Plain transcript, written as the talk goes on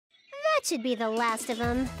That should be the last of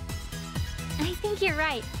them. I think you're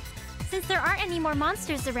right. Since there aren't any more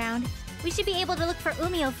monsters around, we should be able to look for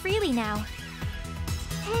Umio freely now.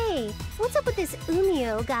 Hey, what's up with this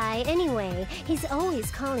Umio guy anyway? He's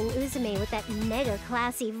always calling Uzume with that mega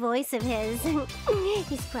classy voice of his.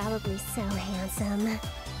 He's probably so handsome.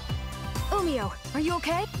 Umio, are you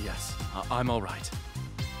okay? Yes, I'm all right.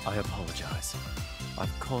 I apologize.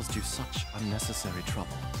 I've caused you such unnecessary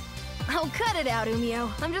trouble. Oh, cut it out, Umio.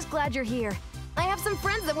 I'm just glad you're here. I have some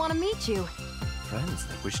friends that want to meet you. Friends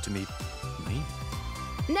that wish to meet me?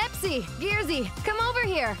 Nepsi, Gearsy, come over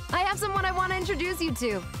here. I have someone I want to introduce you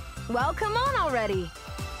to. Well, come on already.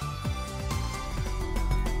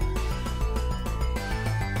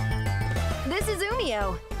 This is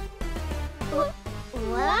Umio.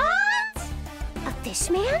 What? A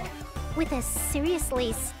fishman? With a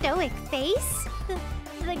seriously stoic face?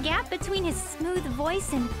 The gap between his smooth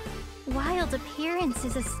voice and wild appearance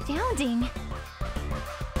is astounding.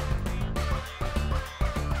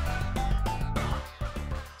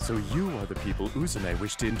 So you are the people Uzume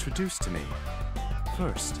wished to introduce to me.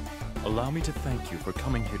 First, allow me to thank you for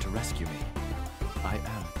coming here to rescue me. I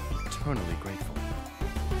am eternally grateful.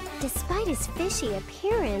 Despite his fishy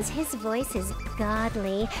appearance, his voice is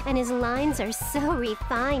godly, and his lines are so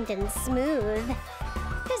refined and smooth.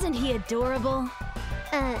 Isn't he adorable?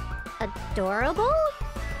 Adorable?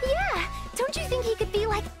 Yeah! Don't you think he could be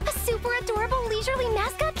like a super adorable leisurely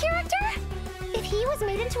mascot character? If he was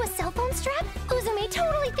made into a cell phone strap, Uzume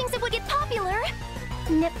totally thinks it would get popular!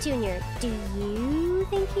 Nep Jr., do you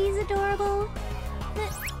think he's adorable?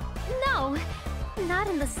 No, not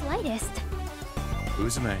in the slightest.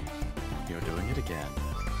 Uzume, you're doing it again.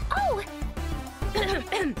 Oh!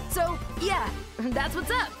 So, yeah, that's what's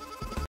up.